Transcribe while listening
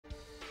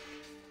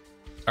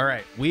All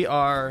right, we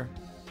are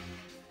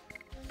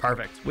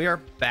perfect. We are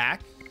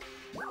back.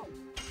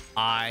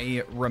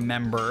 I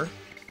remember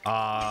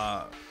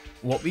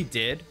what we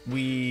did.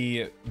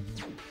 We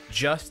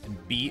just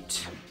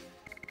beat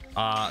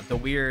the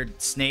weird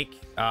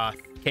snake,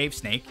 cave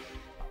snake.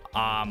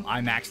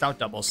 I maxed out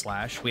double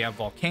slash. We have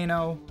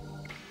volcano.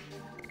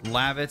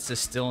 Lavitz is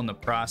still in the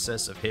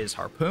process of his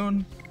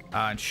harpoon,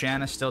 and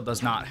Shanna still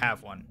does not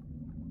have one.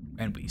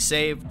 And we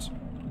saved.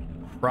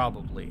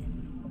 Probably.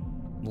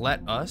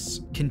 Let us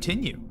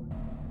continue.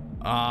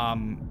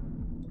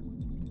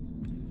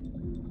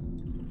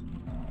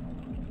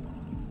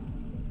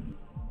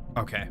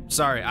 Okay,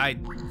 sorry, I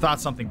thought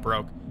something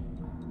broke.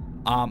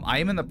 I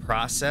am in the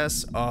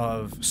process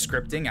of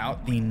scripting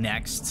out the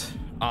next,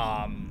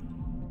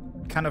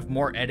 kind of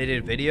more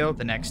edited video,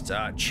 the next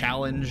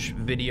challenge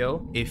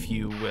video, if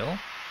you will.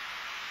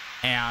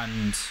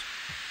 And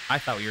I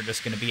thought we were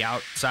just going to be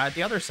outside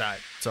the other side.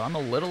 So I'm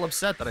a little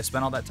upset that I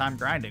spent all that time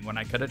grinding when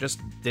I could have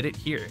just did it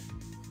here.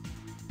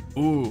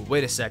 Ooh,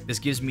 wait a sec. This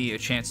gives me a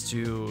chance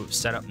to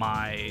set up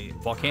my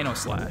volcano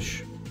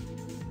slash.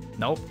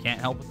 Nope, can't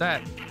help with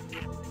that.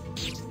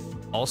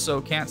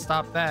 Also can't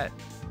stop that.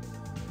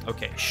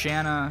 Okay,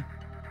 Shanna.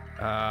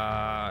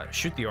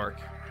 Shoot the orc.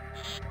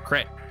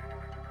 Crit.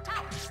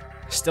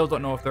 Still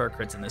don't know if there are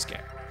crits in this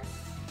game.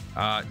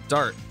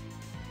 Dart.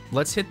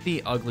 Let's hit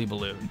the ugly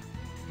balloon.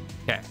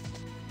 Okay.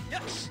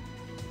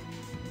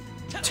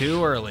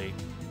 Too early.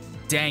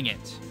 Dang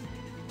it.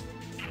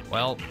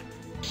 Well,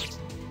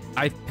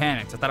 I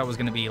panicked. I thought it was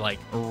going to be, like,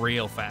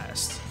 real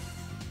fast.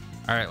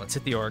 All right, let's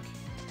hit the orc.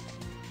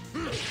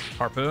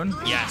 Harpoon?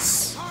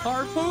 Yes.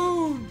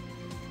 Harpoon!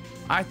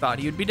 I thought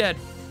he would be dead.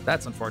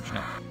 That's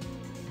unfortunate.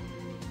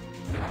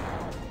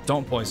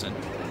 Don't poison.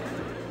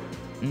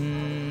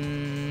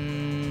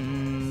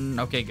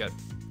 Okay, good.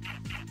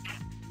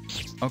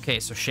 Okay,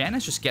 so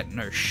Shanna's just getting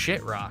her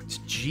shit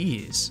rocked.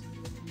 Jeez.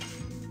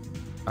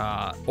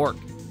 Orc.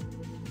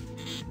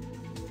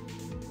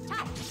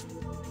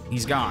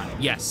 He's gone.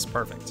 Yes,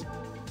 perfect.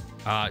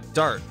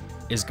 Dart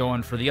is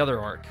going for the other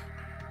orc.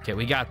 Okay,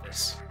 we got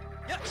this.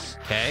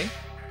 Okay.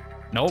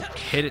 Nope,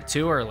 hit it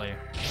too early.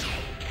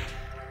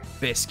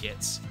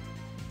 Biscuits.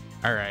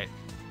 All right.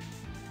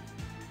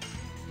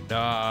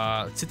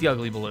 Let's hit the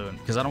ugly balloon,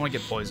 because I don't want to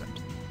get poisoned.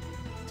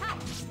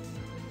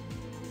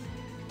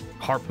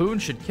 Harpoon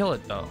should kill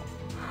it, though.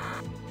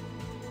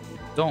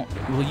 Don't.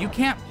 Well, you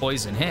can't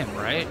poison him,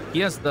 right? He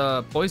has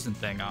the poison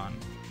thing on.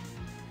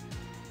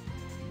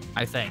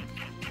 I think.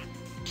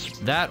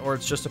 That, or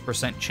it's just a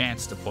 %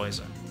 chance to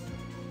poison.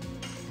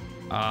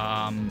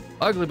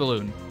 Ugly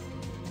balloon.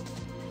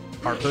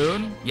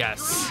 Harpoon?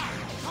 Yes.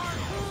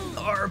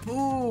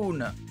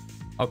 Harpoon!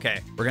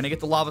 Okay, we're gonna get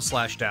the lava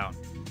slash down.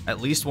 At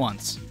least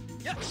once.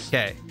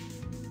 Okay.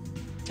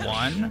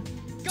 1,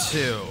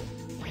 2.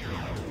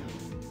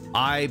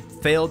 I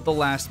failed the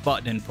last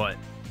button input.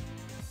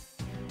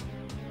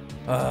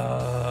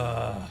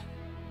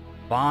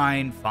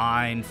 Fine,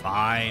 fine,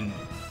 fine.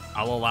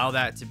 I'll allow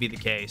that to be the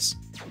case.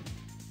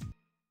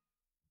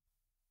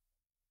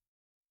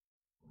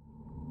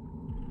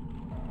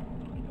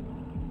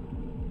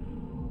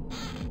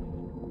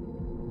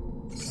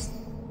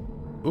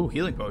 Ooh,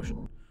 healing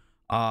potion.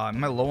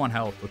 Am I low on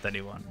health with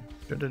anyone?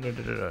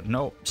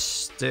 Nope.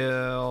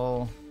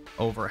 Still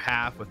over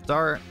half with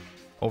Dart,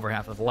 over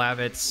half with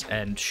Lavitz,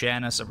 and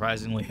Shanna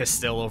surprisingly is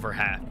still over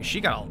half.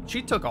 She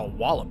took a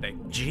walloping.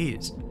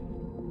 Jeez.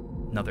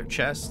 Another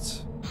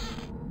chest.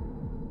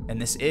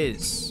 And this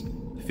is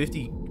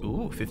 50.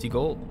 Ooh, 50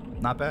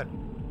 gold. Not bad.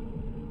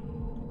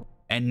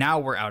 And now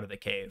we're out of the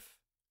cave.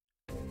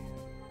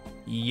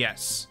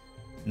 Yes.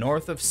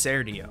 North of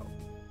Serdio.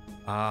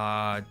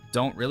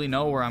 Don't really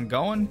know where I'm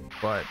going,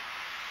 but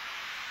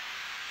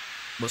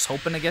was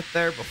hoping to get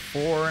there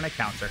before an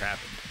encounter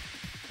happened.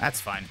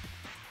 That's fine.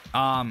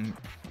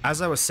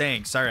 As I was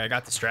saying, sorry, I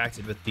got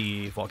distracted with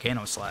the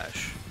volcano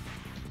slash.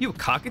 You a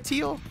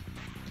cockatiel?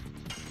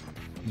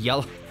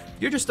 Yellow.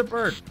 You're just a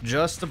bird.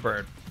 Just a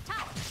bird.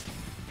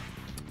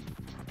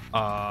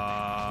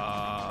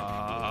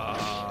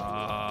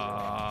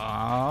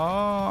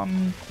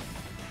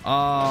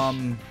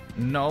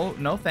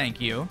 No,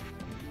 thank you.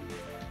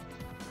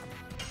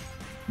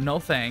 No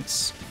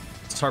thanks.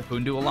 Does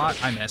Harpoon do a lot?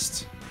 I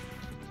missed.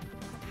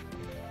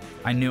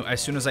 I knew,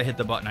 as soon as I hit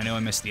the button, I knew I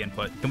missed the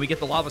input. Can we get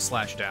the lava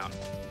slash down?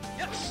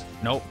 Yes.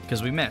 Nope,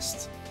 because we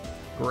missed.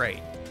 Great.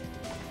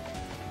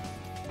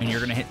 And you're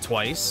gonna hit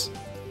twice.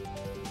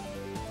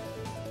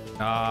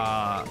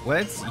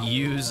 Let's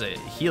use a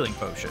healing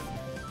potion.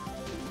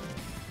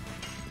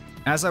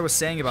 As I was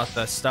saying about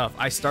the stuff,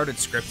 I started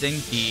scripting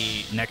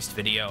the next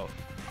video.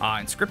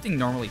 And scripting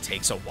normally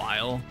takes a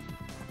while.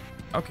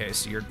 Okay,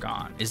 so you're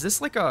gone. Is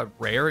this like a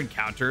rare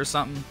encounter or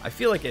something? I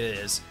feel like it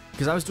is,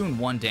 because I was doing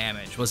 1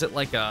 damage. Was it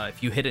like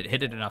if you hit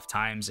it enough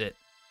times, it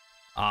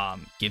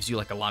gives you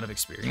like a lot of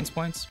experience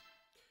points?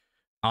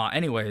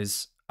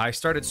 Anyways, I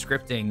started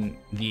scripting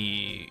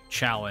the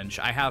challenge.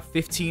 I have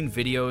 15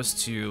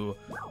 videos to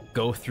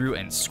go through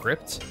and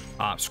script.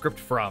 Script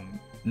from,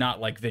 not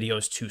like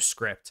videos to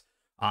script.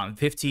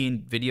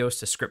 15 videos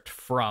to script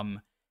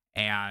from,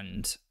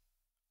 and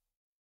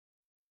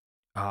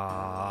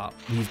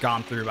we've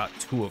gone through about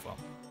 2 of them.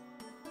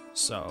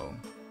 So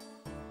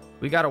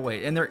we gotta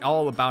wait, and they're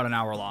all about an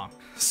hour long.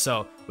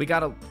 So we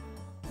got a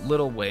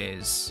little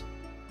ways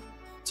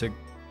to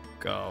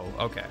go.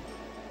 Okay,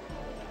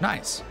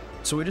 nice.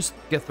 So we just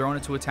get thrown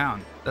into a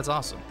town. That's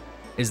awesome.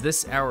 Is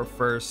this our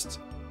first?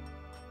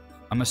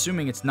 I'm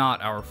assuming it's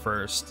not our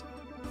first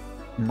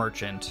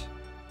merchant.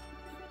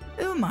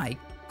 Oh my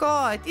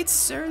god, it's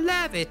Sir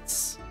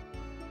Lavitz.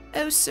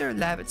 Oh, Sir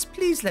Lavitz,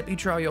 please let me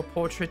draw your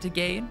portrait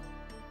again.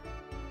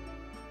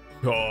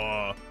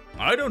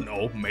 I don't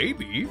know,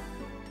 maybe.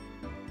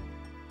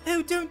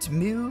 Oh, don't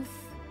move.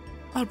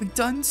 I'll be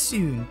done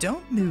soon,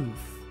 don't move.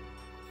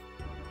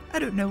 I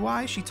don't know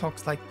why she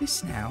talks like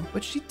this now,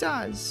 but she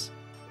does.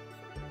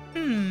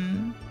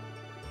 That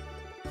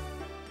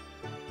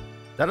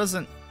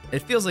doesn't...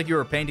 It feels like you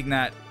were painting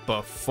that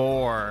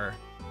before.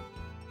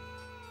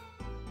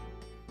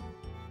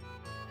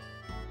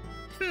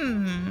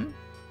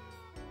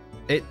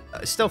 It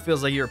still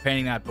feels like you were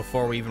painting that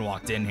before we even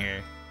walked in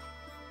here.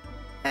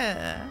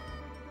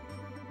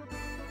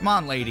 Come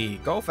on, lady.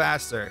 Go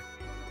faster.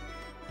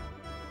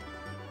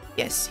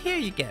 Yes, here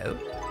you go.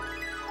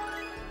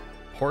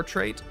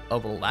 Portrait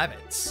of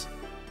Lavitz.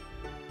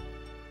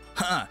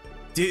 Huh.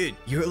 Dude,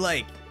 you're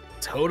like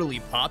totally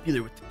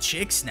popular with the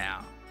chicks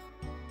now.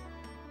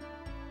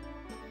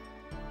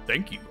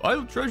 Thank you.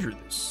 I'll treasure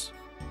this.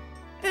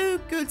 Oh,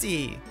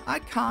 goody. I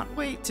can't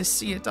wait to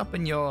see it up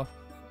in your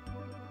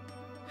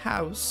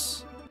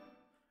house.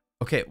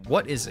 Okay,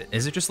 what is it?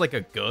 Is it just like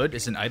a good?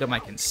 Is it an item I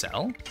can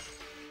sell?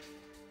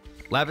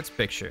 Lavitz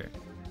picture.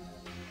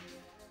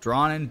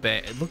 Drawn in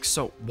bay. It looks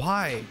so...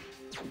 Why?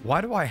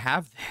 Why do I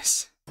have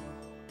this?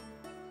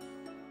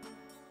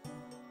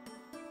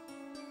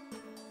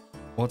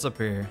 What's up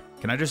here?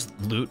 Can I just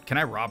loot? Can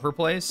I rob her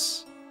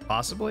place?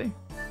 Possibly?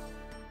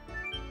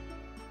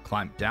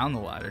 Climb down the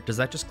ladder. Does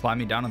that just climb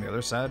me down on the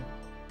other side?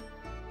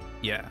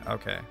 Yeah,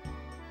 okay.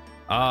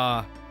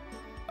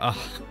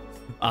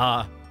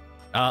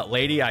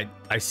 Lady,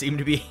 I seem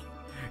to be...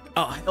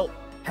 Oh, help,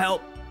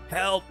 help,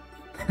 help.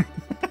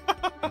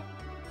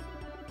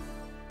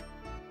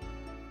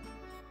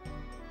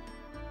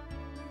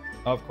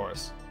 Of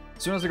course.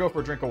 As soon as I go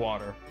for a drink of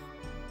water.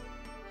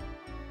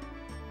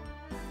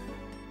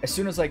 As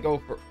soon as I go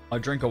for a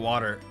drink of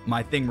water,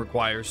 my thing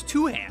requires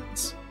 2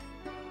 hands.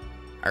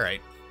 All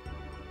right.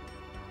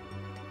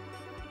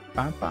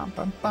 Bum, bum,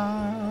 bum,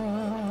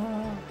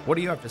 bum. What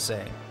do you have to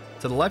say?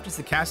 To the left is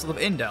the castle of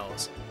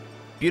Indel's.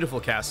 Beautiful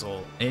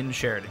castle in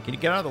Sheridan. Can you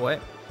get out of the way?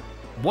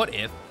 What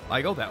if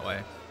I go that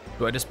way?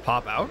 Do I just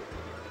pop out?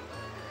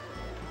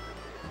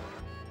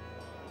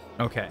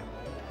 Okay.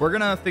 We're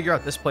gonna figure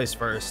out this place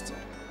first.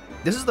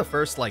 This is the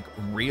first, like,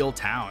 real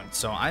town,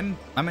 so I'm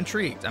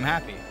intrigued. I'm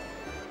happy.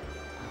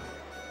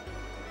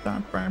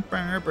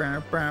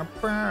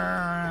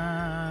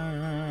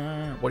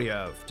 What do you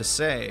have to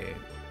say?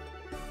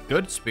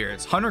 Good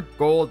spirits. 100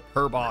 gold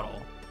per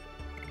bottle.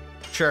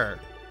 Sure.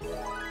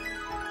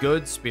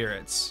 Good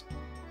spirits.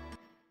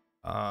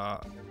 I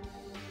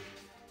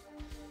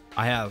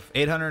have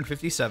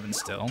 857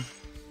 still.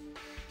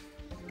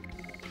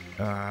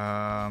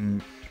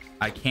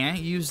 I can't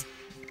use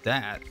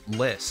that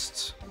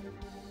list.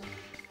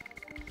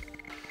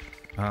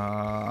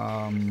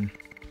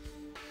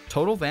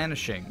 Total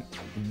vanishing.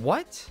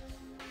 What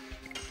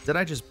did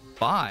I just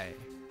buy?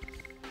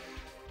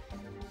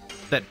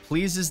 That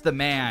pleases the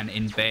man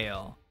in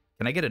Vale.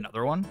 Can I get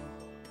another one?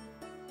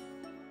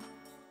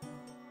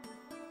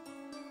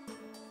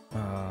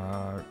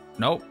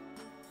 Nope.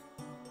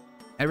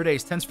 Every day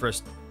is tense for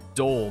us.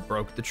 Dole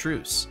broke the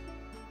truce.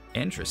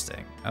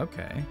 Interesting.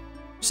 Okay.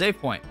 Save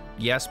point.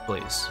 Yes,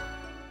 please.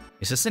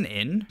 Is this an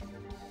inn?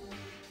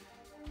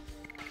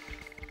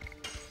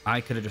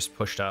 I could have just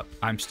pushed up.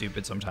 I'm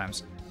stupid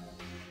sometimes.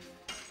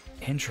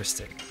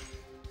 Interesting.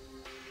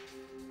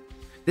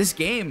 This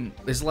game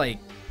is, like,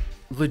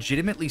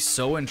 legitimately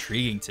so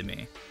intriguing to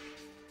me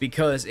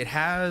because it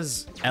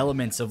has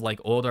elements of, like,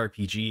 old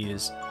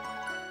RPGs,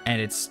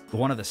 and it's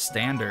one of the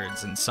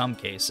standards in some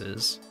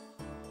cases.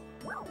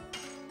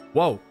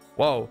 Whoa,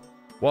 whoa,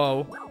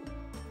 whoa.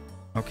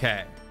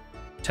 Okay.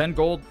 10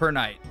 gold per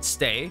night.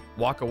 Stay.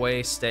 Walk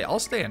away. Stay. I'll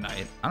stay a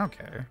night. I don't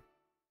care.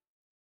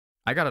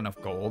 I got enough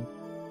gold.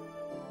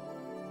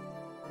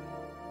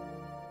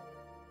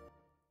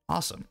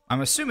 Awesome.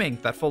 I'm assuming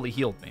that fully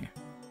healed me.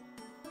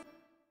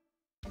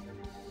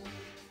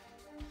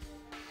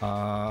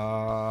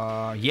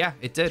 Yeah,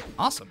 it did.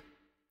 Awesome.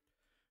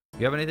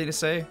 You have anything to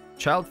say?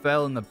 Child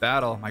fell in the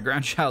battle. My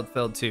grandchild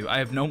fell too. I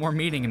have no more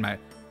meaning in my...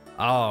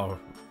 Oh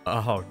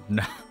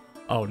no.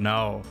 Oh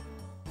no.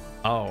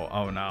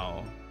 Oh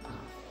no.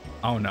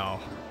 Oh no.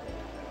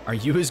 Are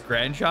you his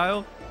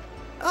grandchild?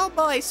 Oh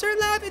boy, Sir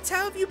Lavitz,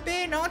 how have you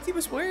been? Auntie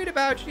was worried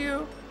about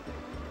you.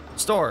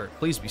 Store.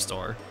 Please be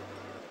store.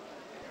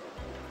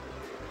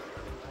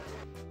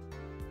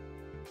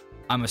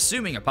 I'm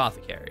assuming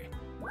apothecary.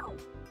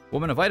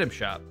 Woman of item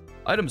shop.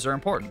 Items are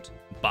important.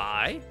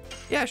 Buy?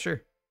 Yeah,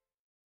 sure.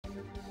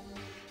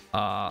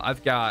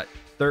 I've got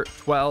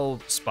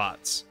 12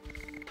 spots.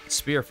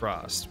 Spear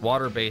Frost,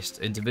 water-based,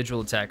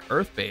 individual attack,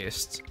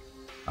 earth-based,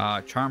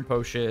 charm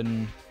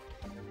potion,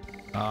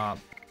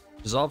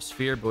 dissolve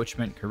sphere,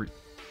 bewitchment.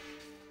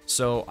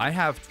 So I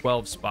have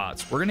 12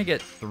 spots. We're gonna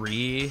get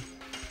 3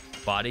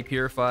 body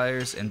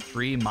purifiers and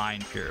 3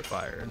 mind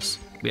purifiers.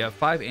 We have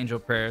 5 angel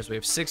prayers. We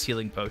have 6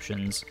 healing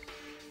potions.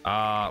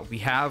 We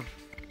have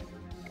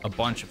a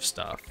bunch of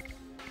stuff.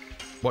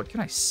 What can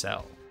I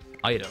sell?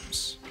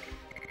 Items.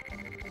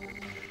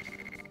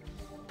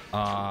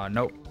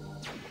 Nope.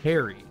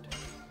 Harried.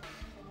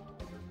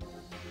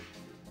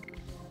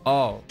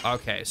 Oh,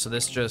 okay. So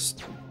this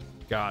just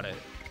got it.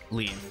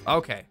 Leave.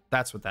 Okay,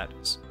 that's what that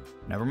is.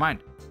 Never mind.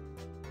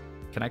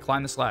 Can I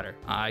climb this ladder?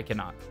 I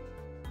cannot.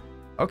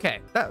 Okay,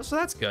 so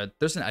that's good.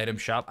 There's an item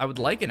shop. I would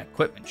like an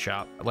equipment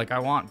shop. Like, I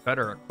want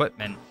better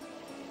equipment,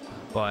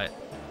 but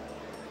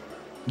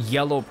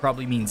yellow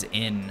probably means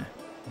in.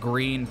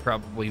 Green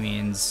probably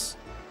means...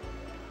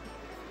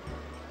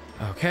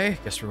 Okay,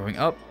 guess we're going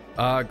up.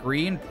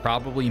 Green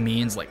probably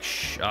means, like,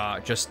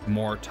 just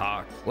more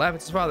talk.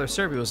 Lavitz's father,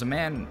 Serby, was a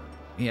man.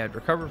 He had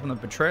recovered from the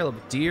betrayal of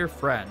a dear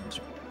friend.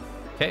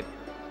 Okay.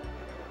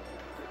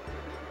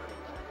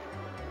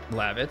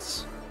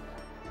 Lavitz.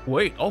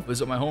 Wait, I'll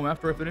visit my home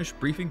after I finish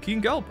briefing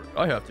King Galbert.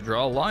 I have to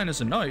draw a line as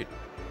a knight.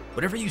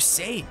 Whatever you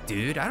say,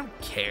 dude. I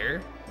don't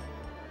care.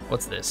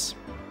 What's this?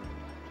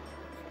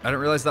 I didn't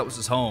realize that was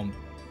his home.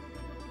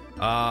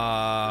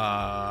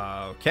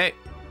 Okay.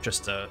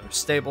 Just a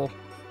stable.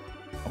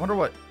 I wonder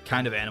what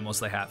kind of animals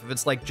they have. If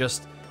it's like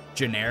just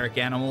generic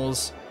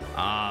animals,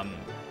 a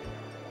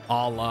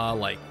la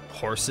like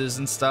horses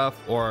and stuff,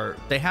 or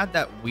they had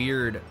that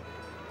weird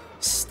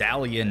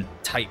stallion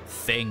type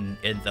thing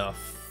in the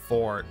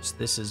forts.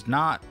 This is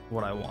not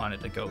what I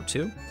wanted to go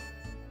to.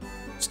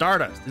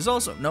 Stardust is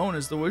also known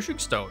as the Wishing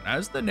Stone.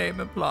 As the name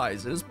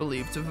implies, it is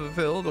believed to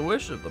fulfill the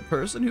wish of the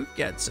person who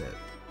gets it.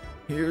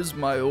 Here's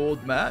my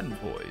old man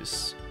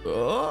voice.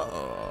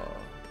 Oh.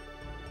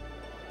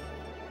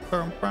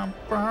 Bum, bum,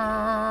 bum.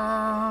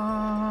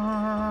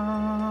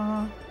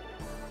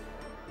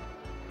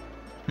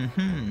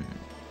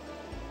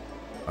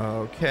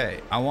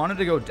 Okay, I wanted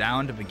to go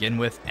down to begin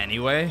with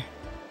anyway,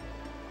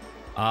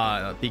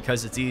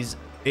 because it's easy.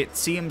 It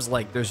seems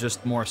like there's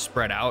just more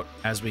spread out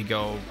as we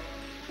go.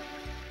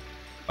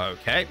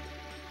 Okay.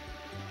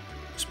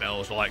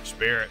 Smells like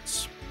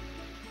spirits.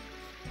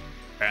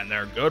 And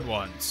they're good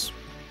ones.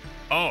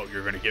 Oh,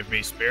 you're gonna give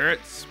me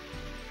spirits?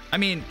 I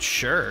mean,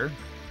 sure.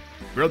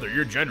 Brother,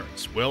 you're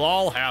generous. We'll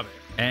all have it.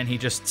 And he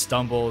just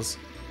stumbles.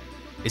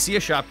 Is he a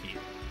shopkeep?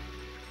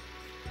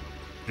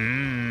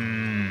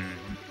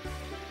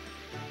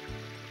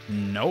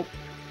 Nope.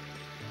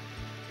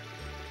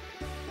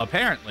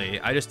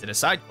 Apparently, I just did a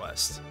side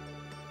quest.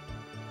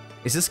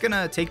 Is this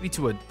gonna take me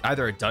to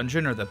either a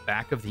dungeon or the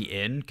back of the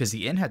inn? Because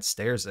the inn had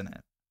stairs in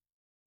it.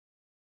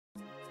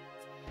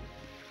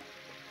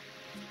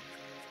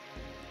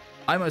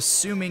 I'm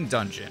assuming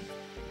dungeon.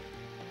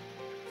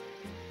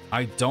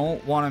 I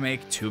don't want to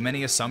make too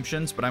many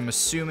assumptions, but I'm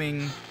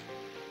assuming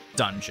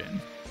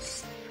dungeon.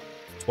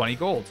 20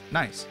 gold.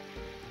 Nice.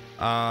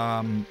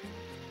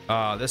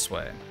 This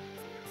way.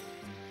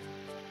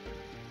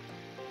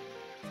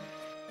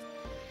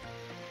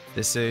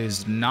 This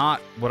is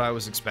not what I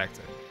was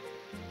expecting.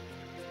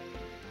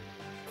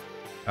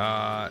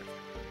 Can't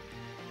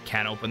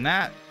open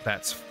that.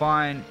 That's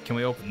fine. Can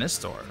we open this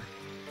door?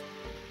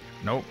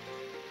 Nope.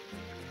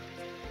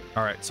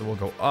 All right, so we'll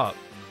go up.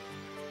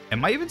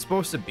 Am I even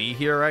supposed to be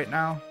here right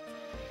now?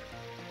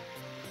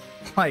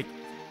 Like,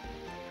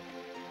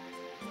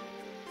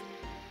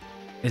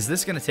 is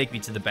this going to take me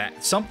to the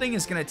back? Something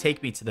is going to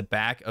take me to the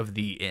back of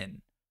the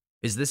inn.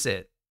 Is this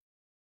it?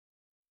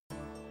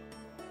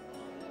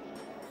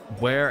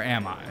 Where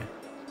am I?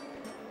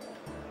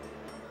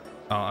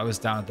 Oh, I was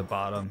down at the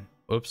bottom.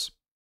 Oops.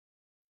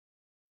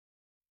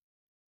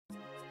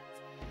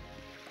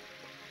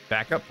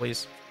 Back up,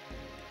 please.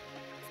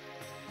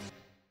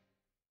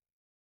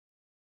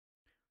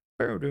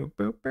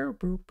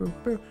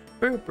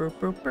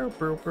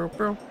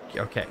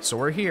 Okay, so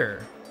we're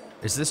here.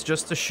 Is this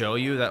just to show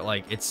you that,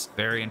 like, it's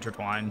very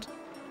intertwined?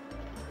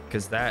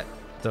 Because that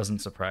doesn't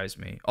surprise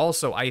me.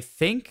 Also, I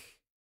think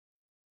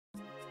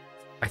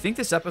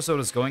this episode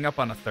is going up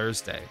on a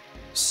Thursday.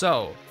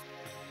 So,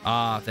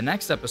 the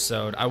next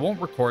episode, I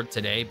won't record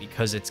today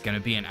because it's going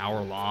to be an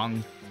hour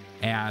long.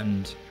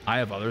 And I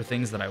have other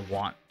things that I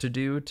want to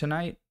do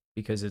tonight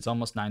because it's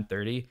almost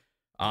 9:30.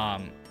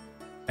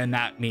 And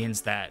that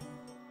means that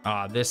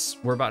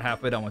we're about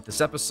halfway done with this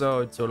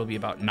episode, so it'll be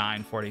about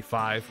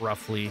 9:45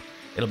 roughly.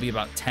 It'll be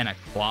about 10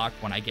 o'clock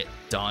when I get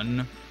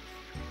done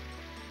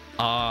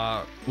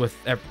with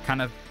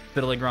kind of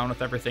fiddling around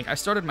with everything. I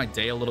started my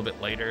day a little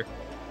bit later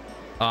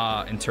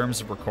in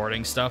terms of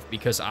recording stuff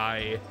because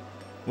I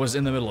was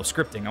in the middle of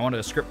scripting. I wanted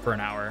to script for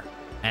an hour,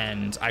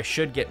 and I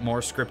should get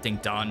more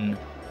scripting done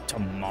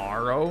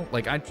tomorrow.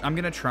 Like, I'm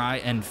gonna try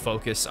and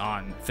focus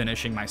on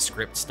finishing my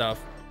script stuff.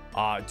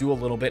 Do a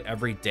little bit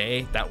every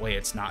day. That way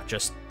it's not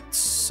just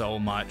so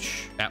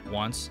much at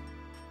once.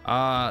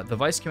 The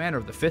vice commander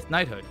of the 5th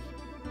Knighthood.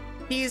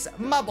 He's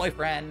my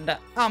boyfriend.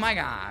 Oh my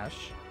gosh.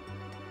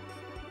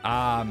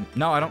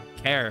 No, I don't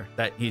care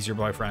that he's your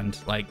boyfriend,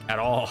 like, at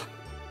all.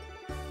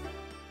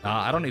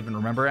 I don't even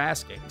remember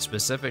asking.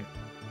 Specific.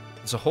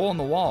 There's a hole in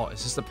the wall.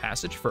 Is this the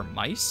passage for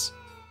mice?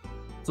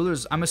 So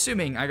I'm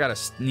assuming I gotta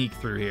sneak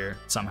through here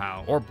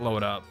somehow, or blow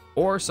it up,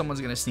 or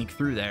someone's gonna sneak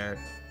through there.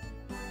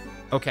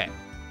 Okay.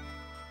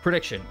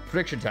 Prediction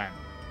time.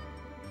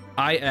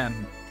 I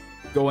am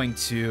going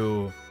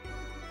to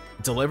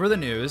deliver the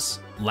news.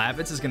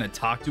 Lavitz is gonna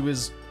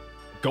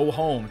go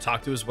home,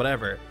 talk to his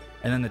whatever,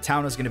 and then the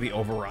town is gonna be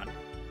overrun,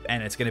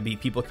 and it's gonna be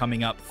people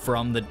coming up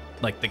from the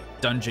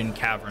dungeon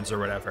caverns or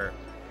whatever,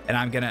 and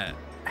I'm gonna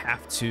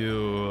have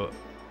to.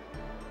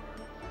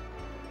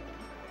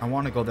 I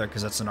want to go there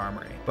because that's an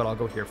armory, but I'll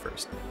go here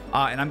first.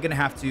 And I'm gonna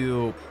have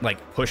to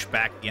push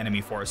back the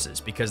enemy forces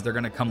because they're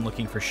gonna come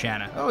looking for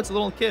Shanna. Oh, it's a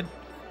little kid.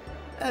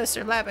 Oh,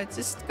 Sir Lavitz,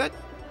 it's good.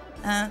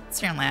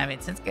 Sir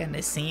Lavitz, it's good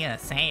to see you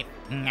safe.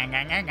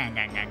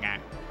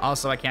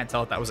 Also, I can't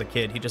tell if that was a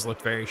kid. He just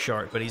looked very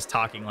short, but he's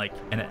talking like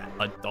an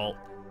adult.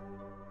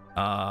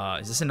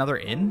 Is this another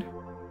inn?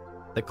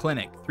 The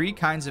clinic. 3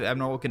 kinds of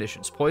abnormal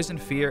conditions: poison,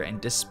 fear,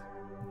 and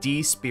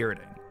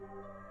de-spiriting.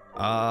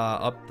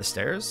 Up the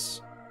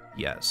stairs?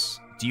 Yes.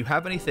 Do you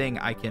have anything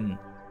I can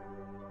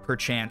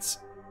perchance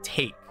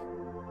take?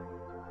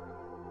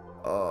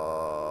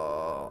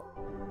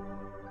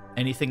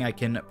 Anything I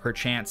can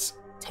perchance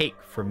take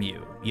from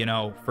you,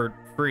 for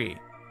free,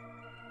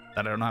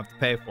 that I don't have to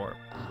pay for?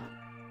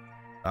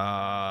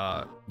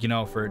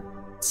 For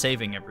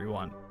saving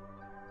everyone.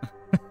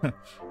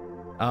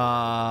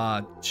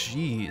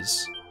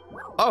 Jeez.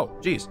 Oh,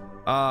 jeez.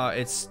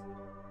 It's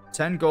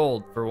 10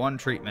 gold for 1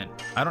 treatment.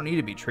 I don't need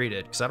to be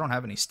treated because I don't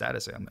have any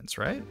status ailments,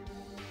 right?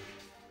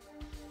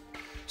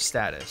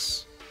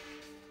 Status.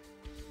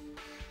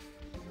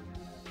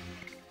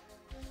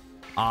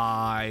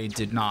 I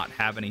did not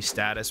have any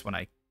status when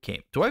I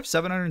came. Do I have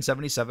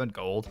 777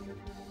 gold?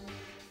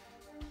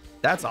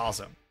 That's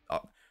awesome.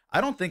 Oh,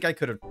 I don't think I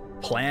could have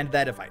planned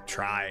that if I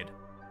tried.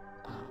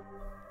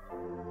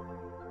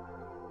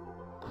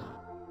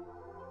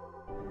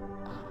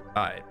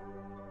 Alright.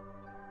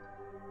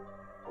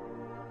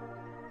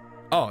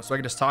 Oh, so I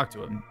can just talk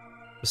to him.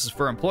 This is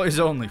for employees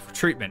only, for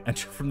treatment.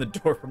 Enter from the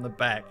door from the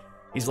back.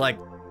 He's like,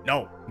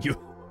 no,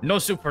 no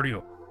soup for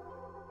you.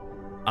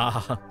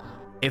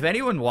 If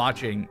anyone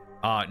watching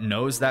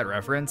knows that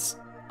reference,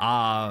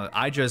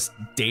 I just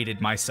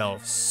dated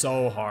myself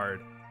so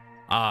hard.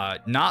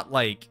 Not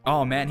like,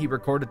 oh man, he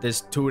recorded this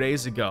 2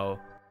 days ago.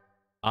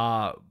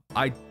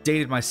 I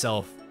dated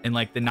myself in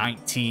like the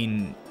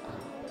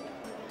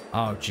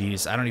oh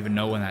geez, I don't even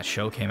know when that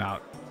show came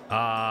out.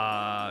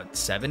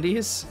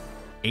 70s?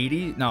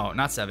 80s? No,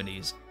 not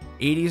 70s.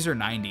 80s or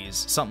 90s,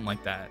 something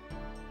like that.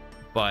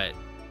 But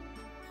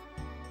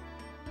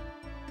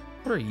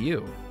what are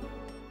you?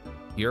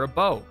 You're a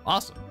bow.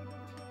 Awesome.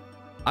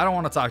 I don't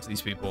want to talk to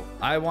these people.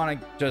 I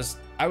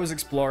was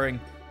exploring.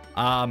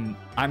 I'm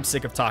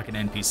sick of talking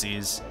to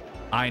NPCs.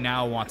 I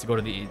now want to go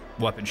to the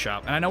weapon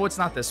shop. And I know it's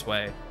not this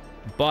way,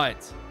 but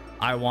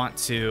I want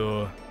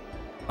to...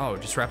 Oh,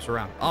 it just wraps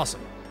around.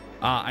 Awesome.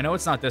 I know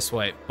it's not this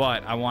way,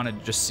 but I want to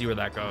just see where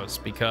that goes,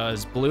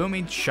 because blue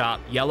means shop,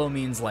 yellow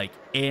means like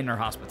inn or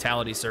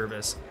hospitality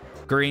service,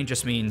 green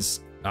just means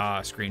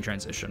screen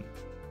transition.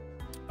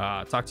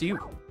 Talk to you.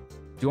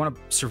 Do you want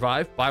to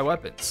survive? Buy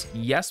weapons.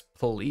 Yes,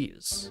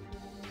 please.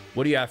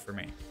 What do you have for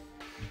me?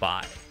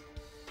 Buy.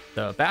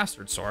 The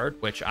bastard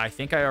sword, which I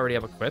think I already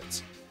have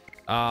equipped.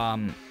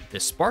 The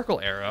sparkle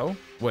arrow,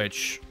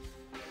 which...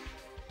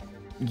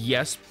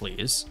 Yes,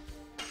 please.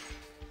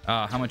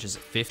 How much is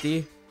it?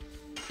 50?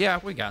 Yeah,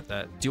 we got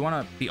that. Do you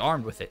want to be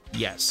armed with it?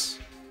 Yes.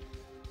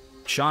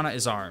 Shauna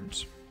is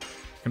armed.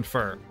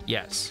 Confirm.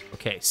 Yes.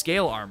 Okay,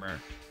 scale armor.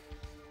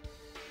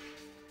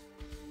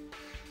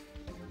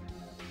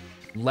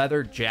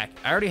 Leather jacket.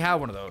 I already have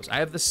one of those. I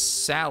have the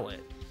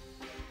salad.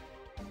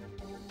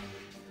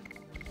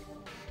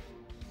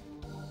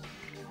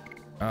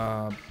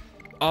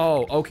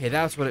 Oh, okay,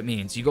 that's what it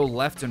means. You go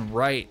left and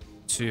right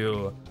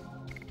to...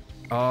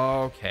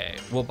 Okay,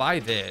 we'll buy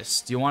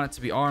this. Do you want it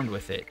to be armed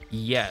with it?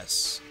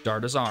 Yes.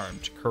 Dart is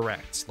armed.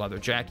 Correct. Leather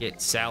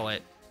jacket,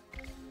 salad.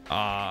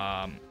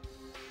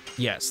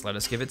 Yes, let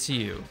us give it to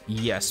you.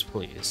 Yes,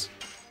 please.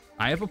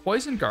 I have a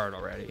poison guard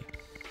already.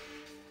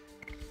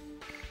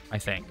 I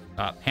think.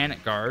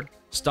 Panic guard,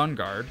 stun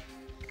guard,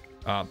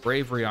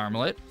 bravery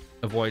armlet,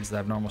 avoids the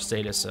abnormal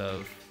status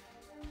of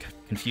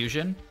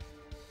confusion,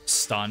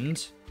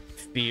 stunned,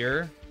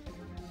 fear,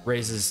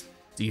 raises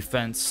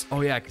defense.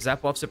 Oh yeah, because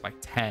that buffs it by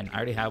 10. I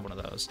already have one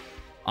of those.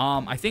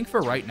 I think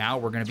for right now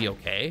we're gonna be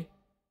okay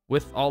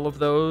with all of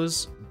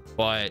those,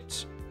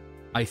 but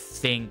I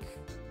think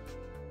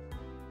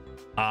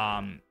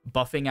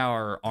buffing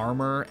our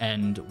armor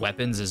and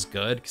weapons is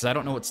good, because I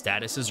don't know what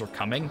statuses are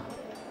coming,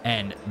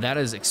 and that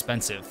is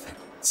expensive,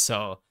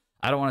 so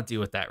I don't want to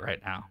deal with that right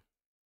now.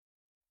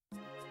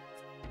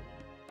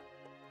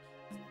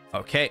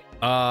 Okay,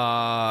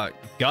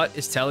 Gut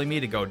is telling me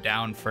to go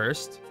down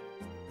first.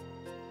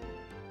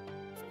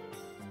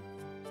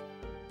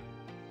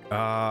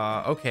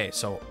 Okay,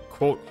 so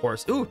quote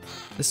horse. Ooh,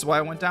 this is why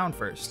I went down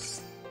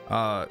first.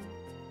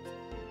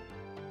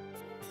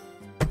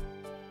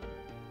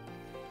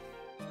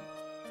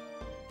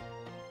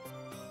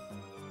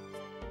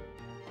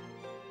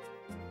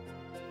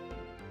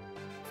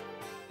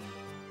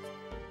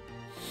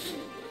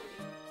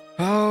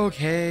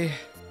 Okay,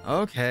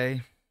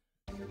 okay.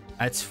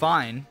 That's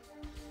fine.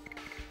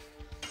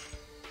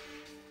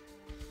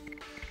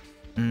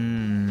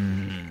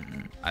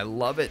 I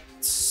love it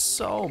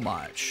so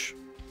much.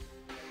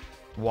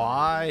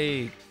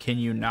 Why can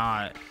you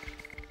not?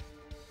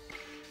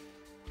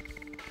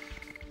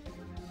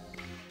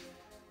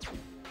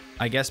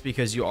 I guess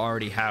because you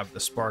already have the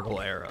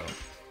sparkle arrow.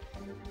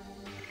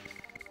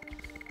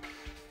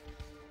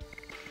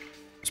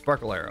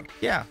 Sparkle arrow.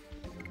 Yeah.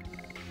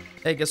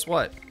 Hey, guess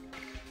what?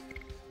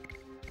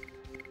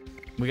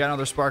 We got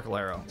another sparkle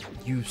arrow.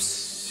 You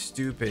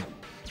stupid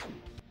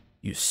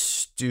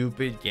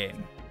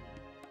game.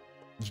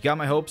 You got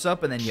my hopes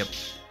up and then you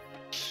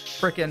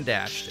frickin'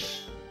 dashed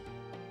it.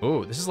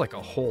 Ooh, this is like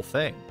a whole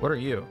thing. What are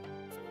you?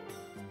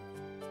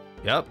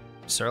 Yep,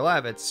 Sir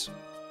Lavitz.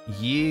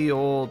 Ye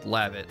old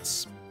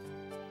Lavitz.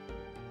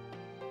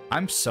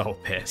 I'm so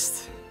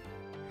pissed.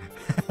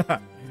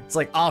 It's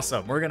like,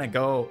 awesome. We're gonna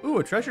go. Ooh,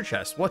 a treasure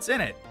chest. What's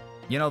in it?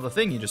 You know, the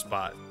thing you just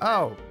bought.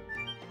 Oh,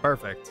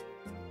 perfect.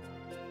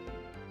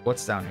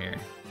 What's down here?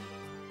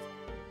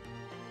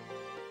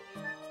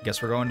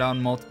 Guess we're going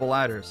down multiple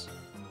ladders.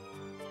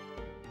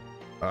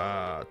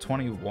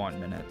 21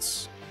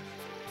 minutes.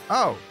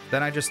 Oh,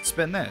 then I just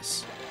spin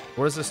this.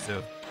 What does this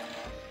do?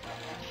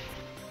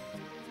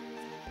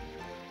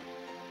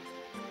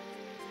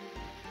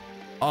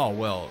 Oh,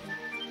 well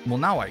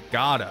now I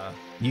gotta.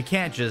 You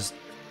can't just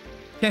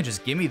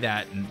give me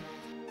that and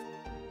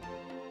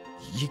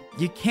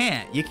you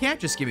can't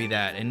just give me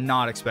that and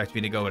not expect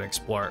me to go and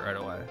explore it right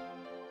away.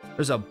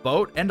 There's a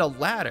boat and a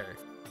ladder.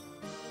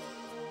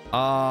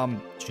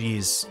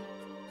 Jeez.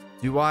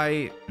 Do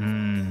I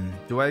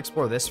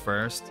explore this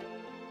first?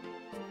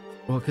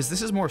 Well, because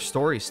this is more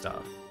story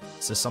stuff.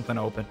 This is something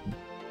open.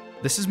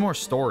 This is more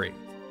story.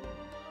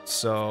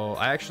 So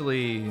I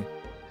actually...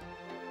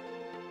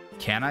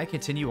 Can I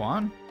continue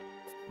on?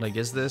 Like,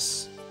 is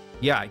this...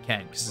 Yeah, I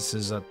can, because this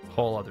is a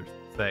whole other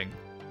thing.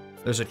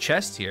 There's a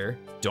chest here.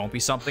 Don't be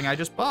something I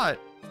just bought.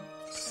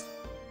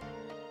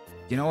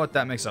 You know what?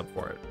 That makes up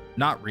for it.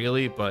 Not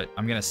really, but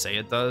I'm going to say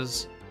it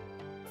does.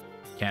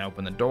 Can't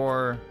open the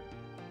door.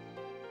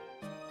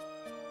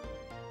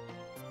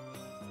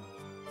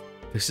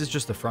 This is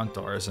just the front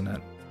door, isn't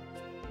it?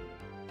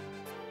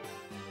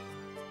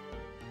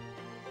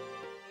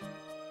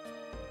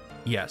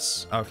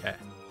 Yes. Okay.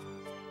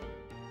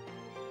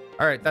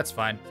 All right, that's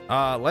fine.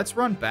 Let's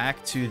run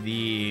back to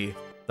the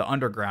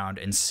underground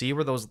and see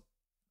where those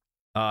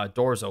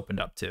doors opened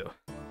up to.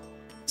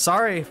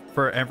 Sorry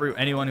for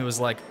anyone who was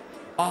like,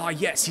 "Oh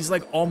yes, he's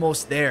like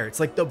almost there.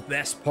 It's like the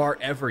best part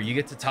ever. You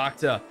get to talk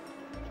to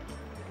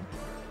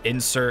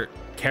insert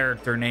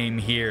character name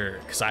here,"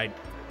 because I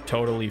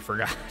totally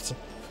forgot.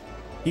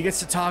 He gets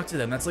to talk to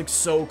them. That's like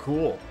so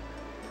cool.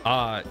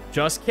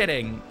 Just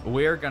kidding.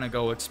 We're gonna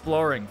go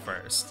exploring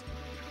first.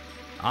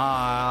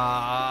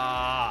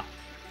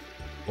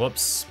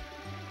 Whoops.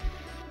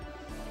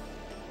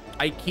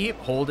 I keep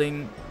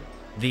holding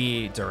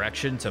the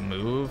direction to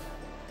move,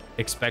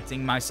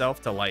 expecting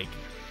myself to like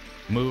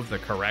move the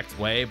correct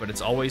way, but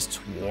it's always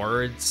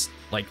towards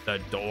like the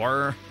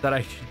door that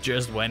I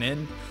just went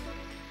in.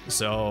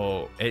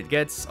 So it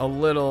gets a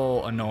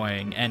little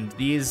annoying, and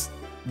these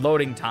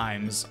loading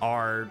times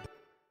are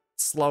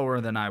slower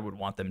than I would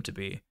want them to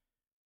be.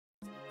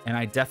 And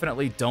I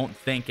definitely don't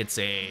think it's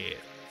a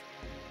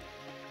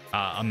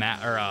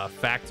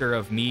factor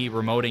of me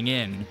remoting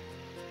in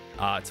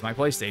to my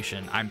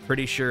PlayStation. I'm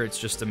pretty sure it's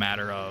just a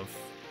matter of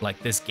like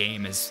this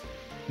game is...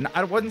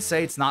 I wouldn't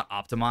say it's not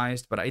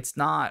optimized, but it's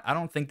not... I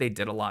don't think they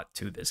did a lot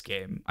to this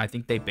game. I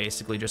think they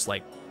basically just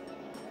like...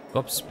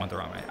 Oops, went the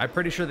wrong way. I'm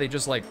pretty sure they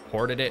just like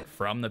ported it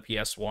from the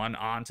PS1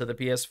 onto the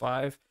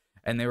PS5,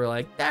 and they were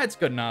like, that's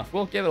good enough.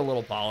 We'll give it a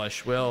little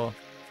polish. We'll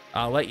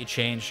let you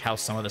change how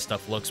some of the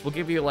stuff looks. We'll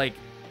give you like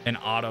an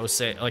auto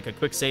save, like a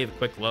quick save, a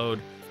quick load.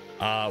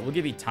 We'll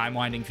give you time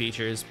winding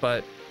features,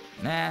 but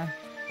nah.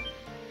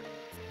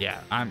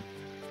 Yeah, I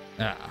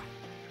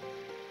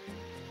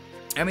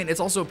mean, it's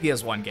also a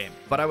PS1 game,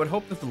 but I would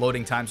hope that the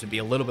loading times would be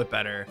a little bit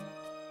better,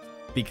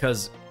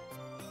 because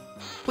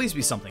please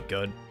be something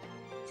good.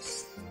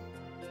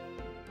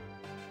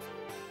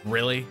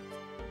 Really?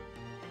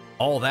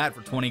 All that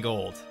for 20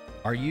 gold.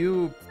 Are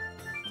you...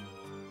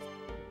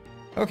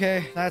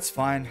 Okay, that's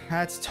fine.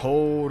 That's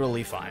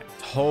totally fine.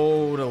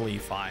 Totally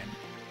fine.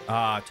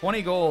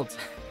 20 gold.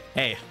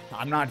 Hey,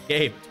 I'm not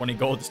gay, but 20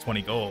 gold is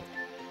 20 gold.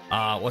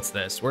 What's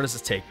this? Where does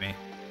this take me?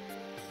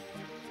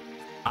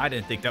 I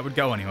didn't think that would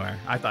go anywhere.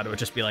 I thought it would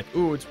just be like,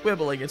 ooh, it's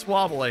wibbling, it's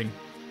wobbling.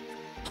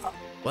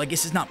 Well, I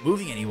guess it's not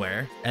moving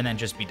anywhere, and then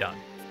just be done.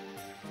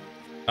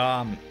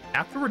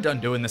 After we're done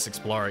doing this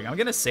exploring, I'm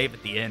gonna save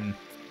at the inn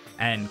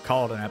and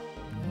call it an ep...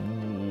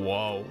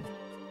 Whoa.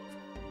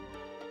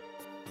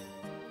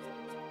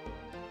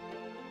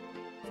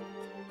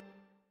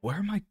 Where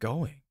am I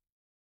going?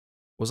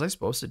 Was I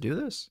supposed to do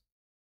this?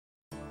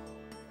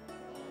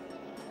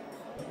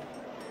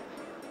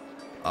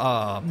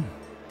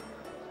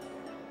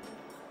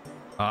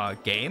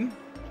 Game?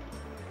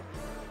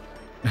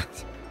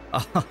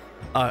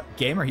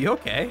 Game, are you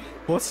okay?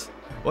 What's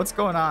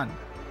going on?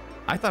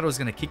 I thought it was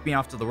gonna kick me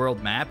off to the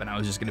world map and I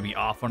was just gonna be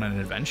off on an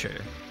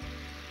adventure.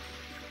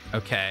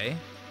 Okay.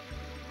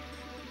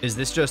 Is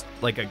this just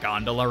like a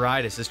gondola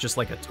ride? Is this just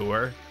like a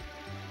tour?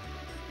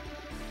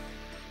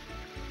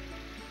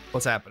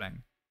 What's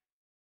happening?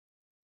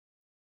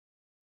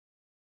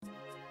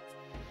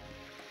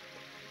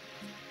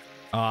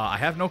 I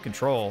have no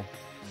control.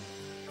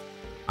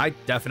 I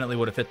definitely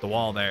would have hit the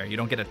wall there. You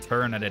don't get a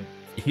turn at a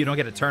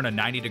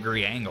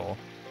 90-degree angle.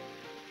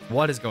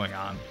 What is going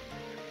on?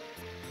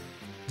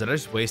 Did I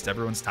just waste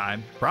everyone's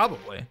time?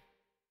 Probably.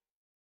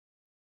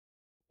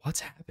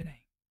 What's happening?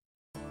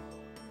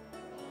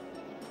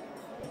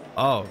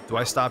 Oh, do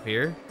I stop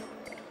here?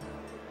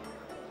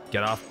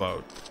 Get off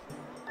boat.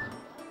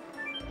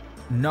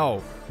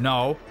 No,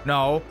 no,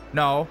 no,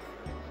 no.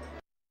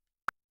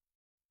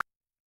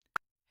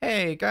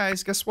 Hey,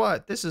 guys, guess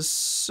what? This is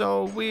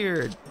so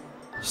weird.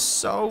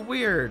 So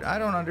weird. I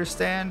don't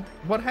understand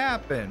what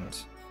happened.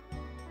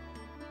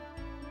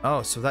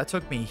 Oh, so that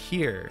took me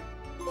here.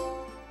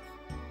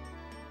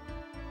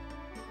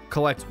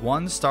 Collect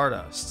 1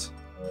 Stardust.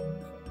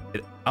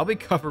 I'll be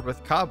covered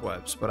with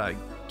cobwebs, but I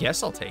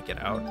guess I'll take it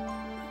out.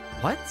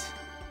 What?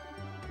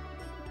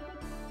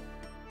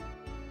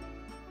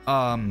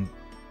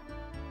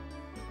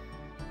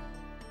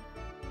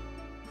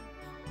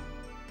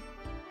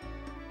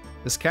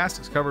 This cask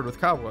is covered with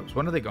cobwebs.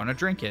 When are they going to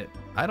drink it?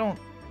 I don't...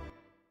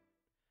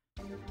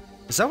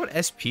 Is that what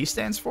SP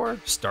stands for?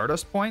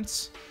 Stardust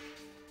points?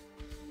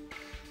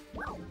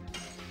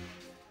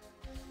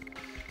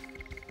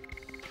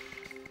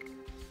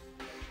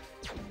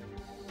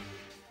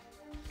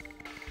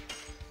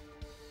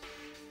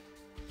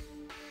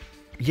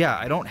 Yeah,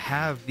 I don't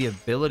have the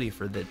ability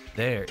for that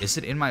there. Is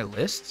it in my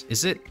list?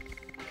 Is it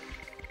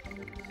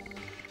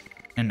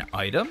an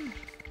item?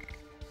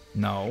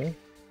 No.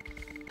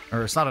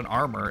 Or it's not an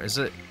armor. Is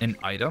it an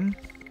item?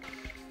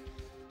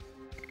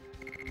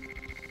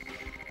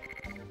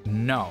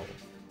 No.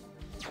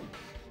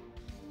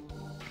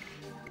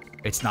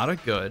 It's not a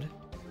good.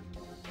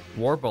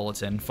 War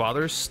Bulletin,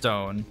 Father's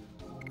Stone,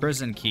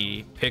 Prison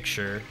Key,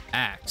 Picture,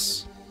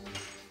 Axe.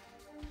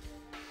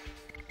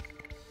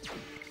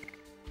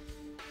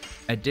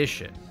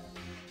 Addition.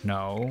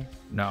 No,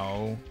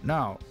 no,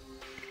 no.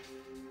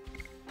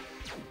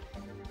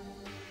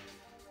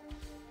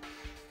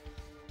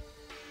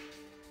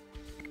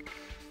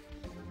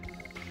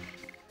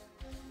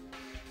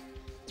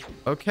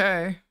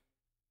 Okay.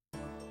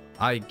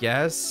 I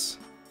guess.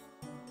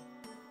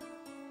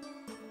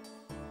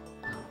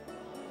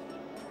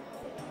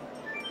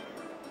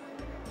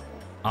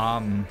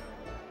 I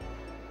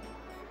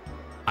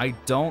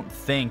don't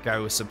think I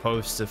was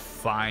supposed to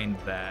find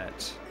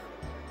that.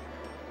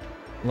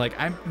 Like,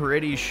 I'm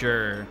pretty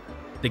sure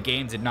the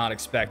game did not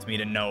expect me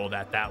to know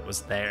that that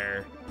was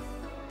there.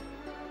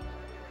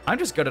 I'm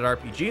just good at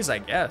RPGs, I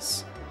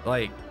guess.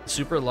 Like,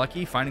 super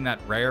lucky finding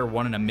that rare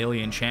 1 in a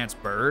million chance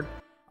bird.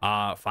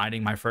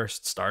 Finding my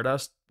first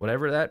Stardust,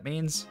 whatever that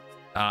means.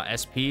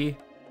 SP.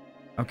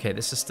 Okay,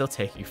 this is still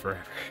taking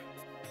forever.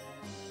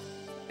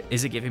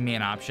 Is it giving me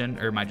an option,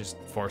 or am I just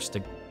forced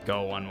to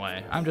go one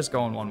way? I'm just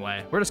going one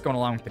way. We're just going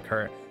along with the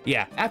current.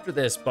 Yeah, after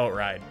this boat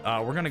ride,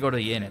 we're gonna go to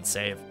the inn and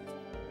save.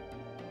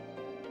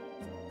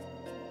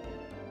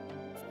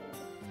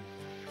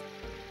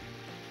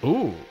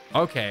 Ooh,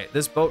 okay.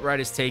 This boat ride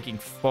is taking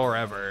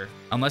forever.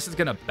 Unless it's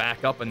gonna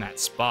back up in that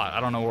spot.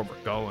 I don't know where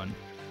we're going.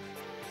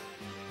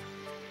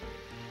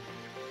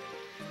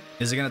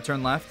 Is it gonna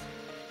turn left?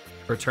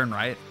 Or turn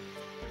right?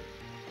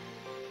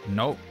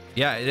 Nope.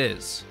 Yeah, it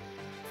is.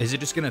 Is it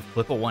just gonna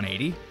flip a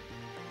 180?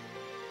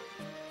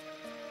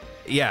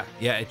 Yeah,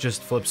 it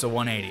just flips a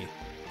 180.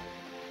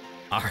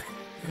 All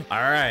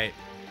right.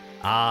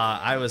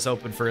 I was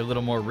hoping for a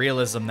little more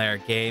realism there,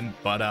 game,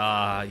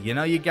 but you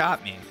know, you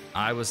got me.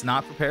 I was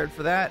not prepared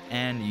for that,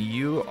 and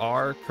you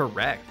are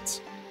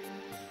correct.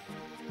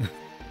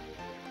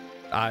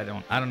 I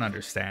don't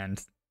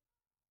understand.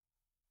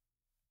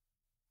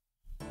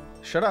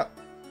 Shut up.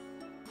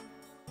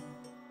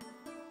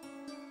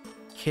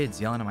 Kids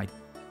yelling in my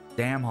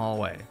damn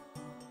hallway.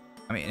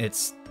 I mean,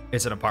 it's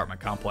an apartment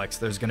complex.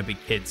 There's gonna be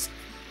kids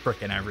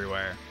frickin'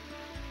 everywhere.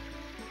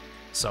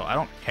 So I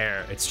don't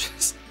care.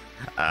 It's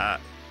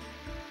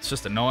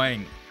just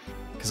annoying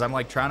because I'm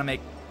like trying to make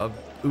a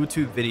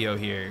YouTube video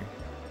here.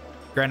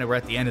 Granted, we're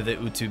at the end of the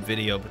YouTube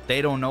video, but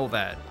they don't know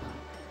that.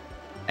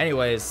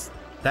 Anyways,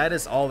 that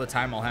is all the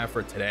time I'll have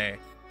for today.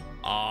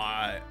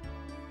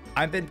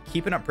 I've been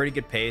keeping up pretty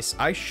good pace.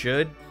 I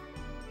should.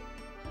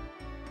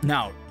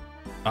 Now,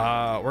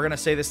 we're gonna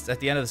say this at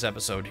the end of this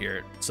episode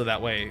here, so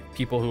that way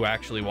people who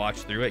actually watch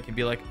through it can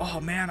be like, oh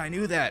man, I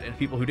knew that, and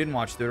people who didn't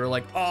watch through it are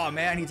like, oh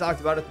man, he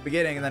talked about it at the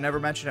beginning and then never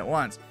mentioned it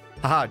once.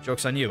 Haha,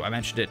 joke's on you. I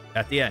mentioned it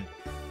at the end.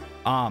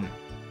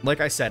 like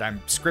I said, I'm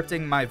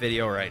scripting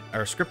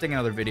scripting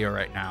another video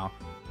right now.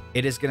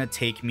 It is going to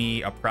take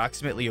me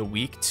approximately a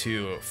week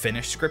to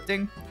finish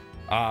scripting.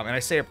 And I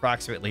say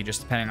approximately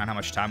just depending on how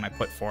much time I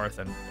put forth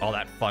and all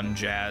that fun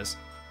jazz.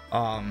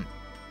 So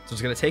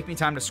it's going to take me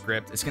time to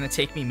script. It's going to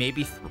take me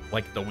maybe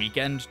like the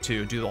weekend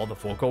to do all the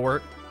vocal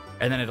work.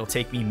 And then it'll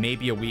take me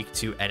maybe a week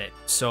to edit.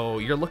 So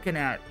you're looking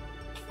at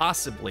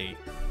possibly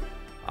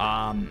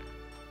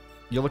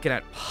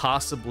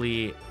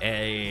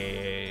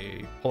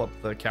a... Pull up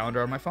the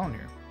calendar on my phone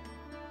here.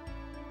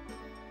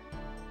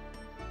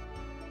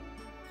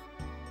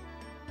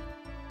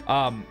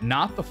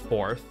 Not the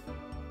 4th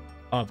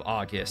of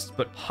August,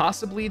 but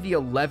possibly the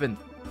 11th.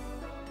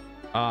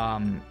 I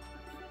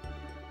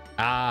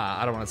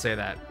don't want to say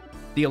that.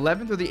 The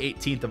 11th or the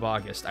 18th of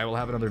August, I will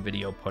have another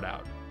video put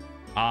out.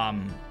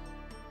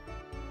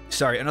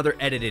 Sorry, another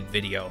edited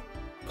video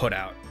put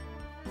out.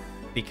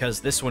 Because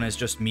this one is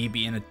just me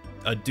being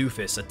a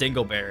doofus, a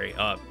dingleberry,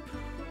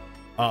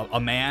 a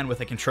man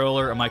with a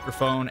controller, a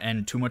microphone,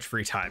 and too much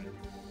free time.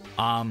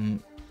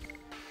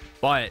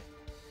 But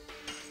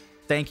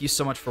thank you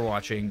so much for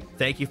watching.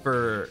 Thank you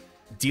for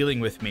dealing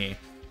with me.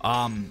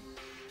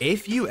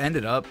 If you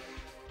ended up,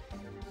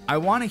 I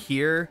want to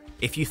hear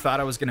if you thought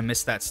I was gonna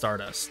miss that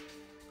Stardust.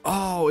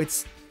 Oh,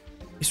 it's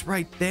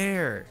right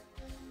there.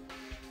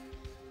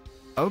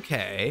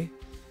 Okay.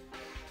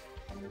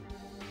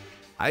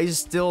 I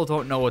still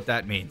don't know what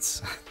that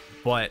means,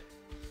 but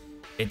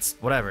it's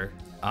whatever.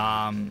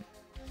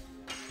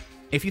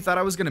 If you thought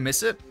I was gonna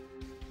miss it,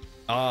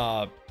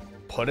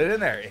 put it in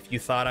there.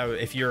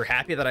 If you're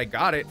happy that I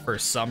got it for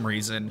some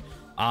reason,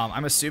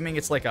 I'm assuming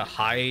it's like a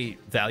high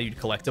valued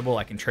collectible.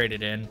 I can trade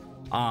it in.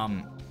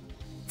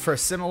 For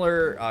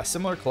similar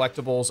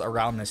collectibles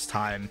around this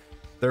time,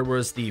 there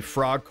was the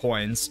frog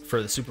coins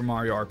for the Super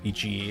Mario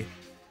RPG.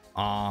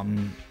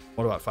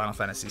 What about Final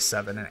Fantasy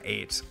 7 and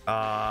 8?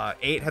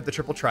 8 had the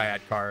triple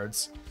triad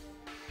cards.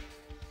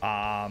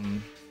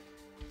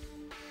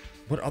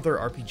 What other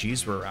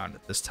RPGs were around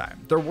at this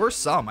time? There were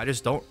some. I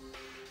just don't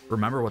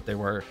remember what they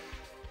were.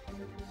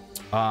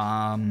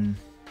 I'm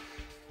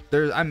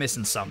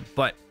missing some,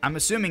 but I'm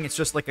assuming it's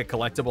just like a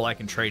collectible I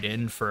can trade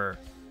in for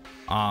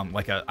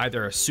like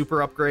either a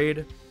super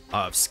upgrade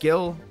of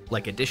skill,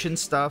 like edition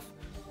stuff.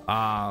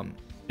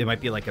 It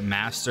might be like a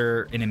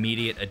master, an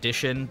immediate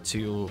addition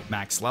to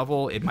max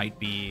level. It might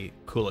be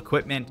cool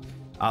equipment.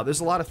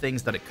 There's a lot of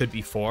things that it could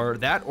be for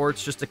that, or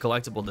it's just a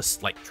collectible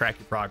to like track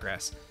your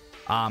progress.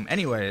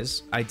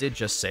 Anyways, I did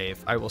just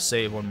save. I will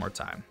save one more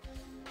time.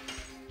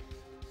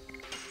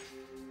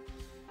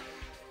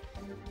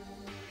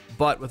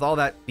 But with all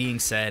that being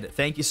said,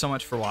 thank you so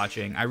much for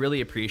watching. I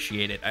really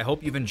appreciate it. I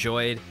hope you've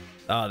enjoyed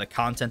the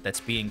content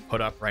that's being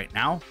put up right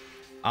now.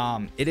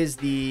 It is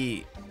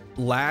the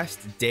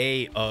last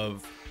day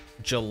of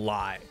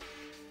July.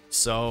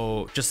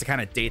 So just to kind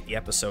of date the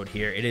episode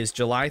here, it is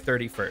July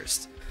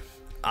 31st.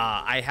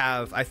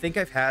 I think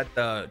I've had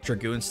the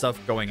Dragoon stuff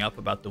going up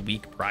about the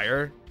week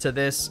prior to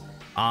this.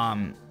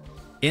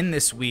 In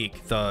this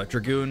week, the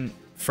Dragoon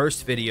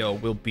first video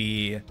will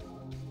be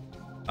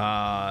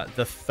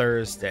the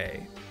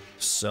Thursday.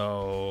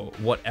 So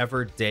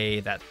whatever day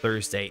that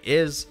Thursday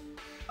is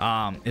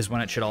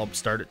when it should all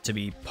start to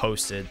be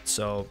posted.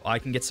 So I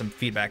can get some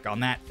feedback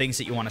on that. Things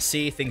that you want to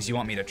see, things you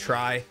want me to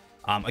try.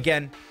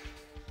 Again,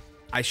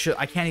 I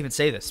can't even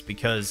say this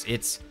because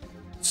it's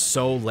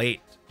so late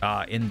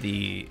in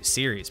the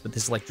series, but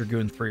this is like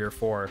Dragoon 3 or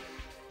 4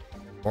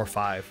 or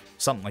 5,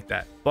 something like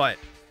that. But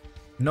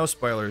no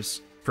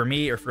spoilers for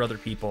me or for other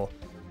people.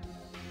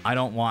 I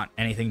don't want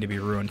anything to be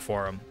ruined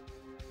for them.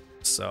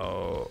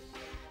 So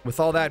with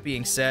all that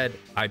being said,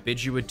 I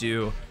bid you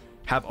adieu.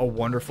 Have a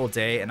wonderful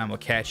day, and I will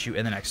catch you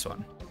in the next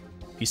one.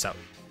 Peace out.